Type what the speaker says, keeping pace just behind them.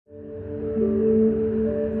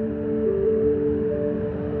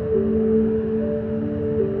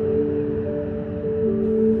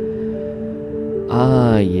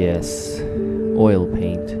Yes, oil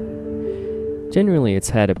paint. Generally,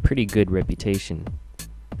 it's had a pretty good reputation.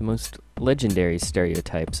 The most legendary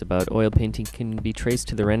stereotypes about oil painting can be traced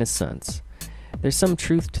to the Renaissance. There's some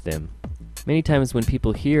truth to them. Many times when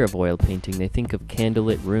people hear of oil painting, they think of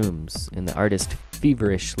candlelit rooms and the artist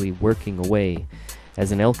feverishly working away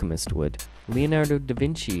as an alchemist would. Leonardo da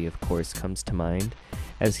Vinci, of course, comes to mind,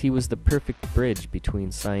 as he was the perfect bridge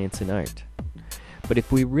between science and art. But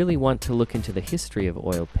if we really want to look into the history of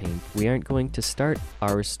oil paint, we aren't going to start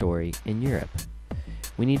our story in Europe.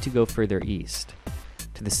 We need to go further east,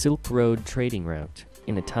 to the Silk Road trading route,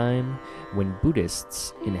 in a time when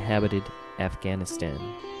Buddhists inhabited Afghanistan.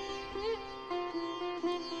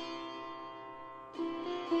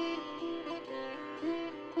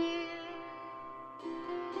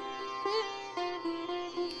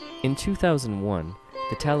 In 2001,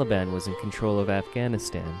 the Taliban was in control of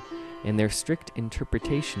Afghanistan, and their strict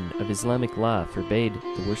interpretation of Islamic law forbade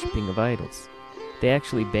the worshipping of idols. They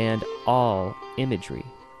actually banned all imagery,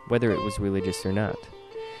 whether it was religious or not.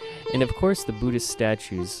 And of course the Buddhist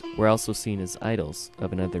statues were also seen as idols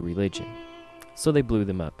of another religion, so they blew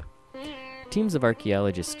them up. Teams of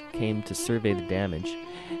archaeologists came to survey the damage,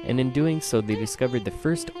 and in doing so they discovered the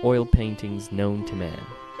first oil paintings known to man.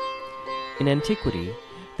 In antiquity,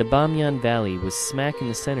 the Bamyan Valley was smack in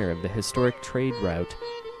the center of the historic trade route,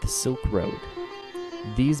 the Silk Road.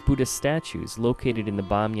 These Buddhist statues, located in the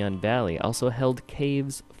Bamyan Valley, also held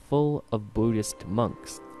caves full of Buddhist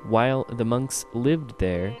monks. While the monks lived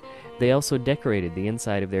there, they also decorated the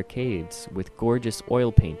inside of their caves with gorgeous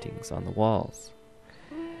oil paintings on the walls.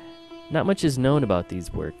 Not much is known about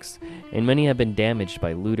these works, and many have been damaged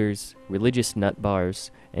by looters, religious nut bars,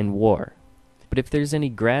 and war. But if there's any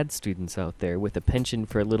grad students out there with a penchant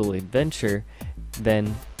for a little adventure,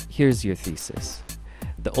 then here's your thesis.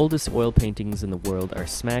 The oldest oil paintings in the world are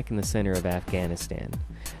smack in the center of Afghanistan.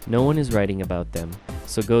 No one is writing about them,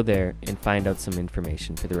 so go there and find out some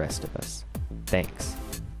information for the rest of us. Thanks.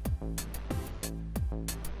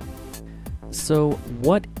 So,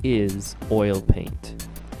 what is oil paint?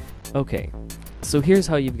 Okay, so here's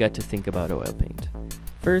how you've got to think about oil paint.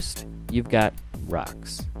 First, you've got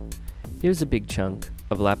rocks. Here's a big chunk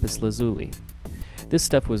of lapis lazuli. This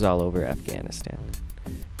stuff was all over Afghanistan.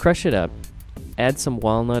 Crush it up, add some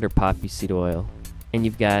walnut or poppy seed oil, and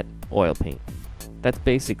you've got oil paint. That's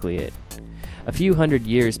basically it. A few hundred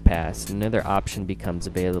years pass, and another option becomes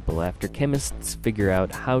available after chemists figure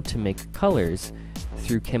out how to make colors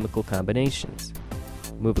through chemical combinations.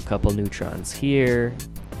 Move a couple neutrons here,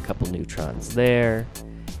 a couple neutrons there,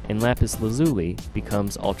 and lapis lazuli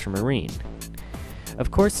becomes ultramarine. Of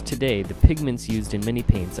course, today, the pigments used in many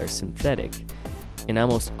paints are synthetic, and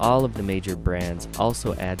almost all of the major brands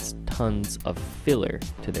also adds tons of filler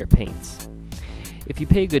to their paints. If you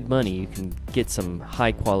pay good money, you can get some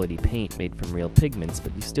high-quality paint made from real pigments,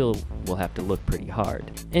 but you still will have to look pretty hard.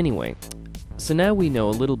 Anyway, so now we know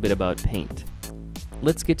a little bit about paint.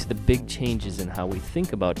 Let's get to the big changes in how we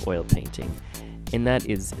think about oil painting, and that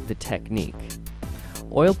is the technique.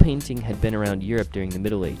 Oil painting had been around Europe during the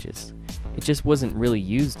Middle Ages. It just wasn't really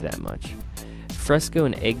used that much. Fresco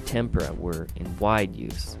and egg tempera were in wide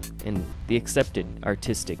use, and the accepted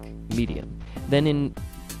artistic medium. Then in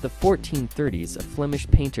the 1430s, a Flemish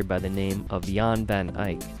painter by the name of Jan van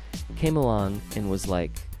Eyck came along and was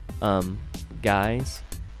like, guys,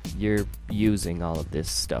 you're using all of this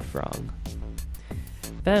stuff wrong.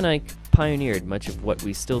 Van Eyck pioneered much of what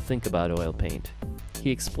we still think about oil paint. He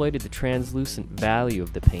exploited the translucent value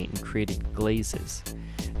of the paint and created glazes.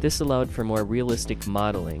 This allowed for more realistic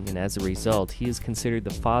modeling, and as a result, he is considered the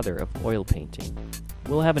father of oil painting.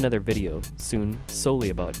 We'll have another video soon solely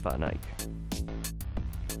about Van Eyck.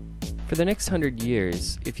 For the next 100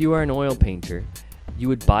 years, if you are an oil painter, you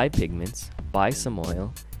would buy pigments, buy some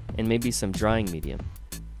oil, and maybe some drying medium.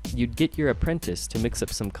 You'd get your apprentice to mix up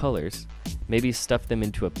some colors, maybe stuff them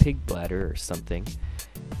into a pig bladder or something,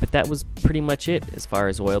 but that was pretty much it as far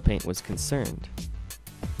as oil paint was concerned.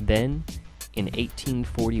 Then, in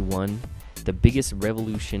 1841, the biggest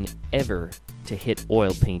revolution ever to hit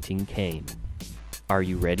oil painting came. Are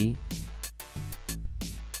you ready?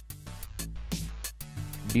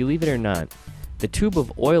 Believe it or not, the tube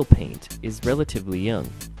of oil paint is relatively young.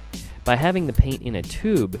 By having the paint in a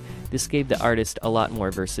tube, this gave the artist a lot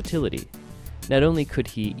more versatility. Not only could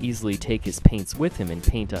he easily take his paints with him and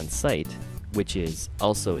paint on site, which is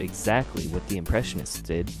also exactly what the Impressionists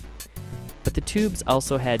did, but the tubes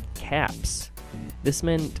also had caps. This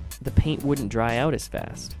meant the paint wouldn't dry out as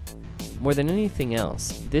fast. More than anything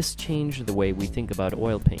else, this changed the way we think about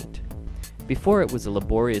oil paint. Before, it was a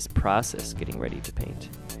laborious process getting ready to paint.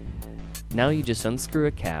 Now you just unscrew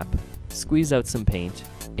a cap, squeeze out some paint,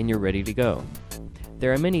 and you're ready to go.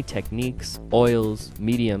 There are many techniques, oils,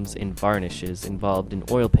 mediums, and varnishes involved in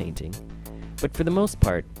oil painting, but for the most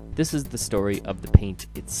part, this is the story of the paint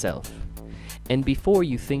itself. And before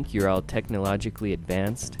you think you're all technologically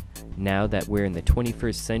advanced, now that we're in the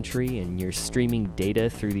 21st century and you're streaming data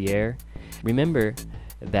through the air, remember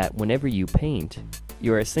that whenever you paint,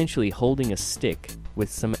 you're essentially holding a stick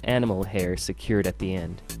with some animal hair secured at the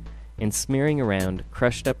end, and smearing around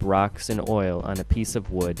crushed up rocks and oil on a piece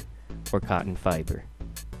of wood or cotton fiber.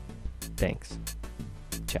 Thanks.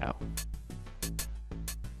 Ciao.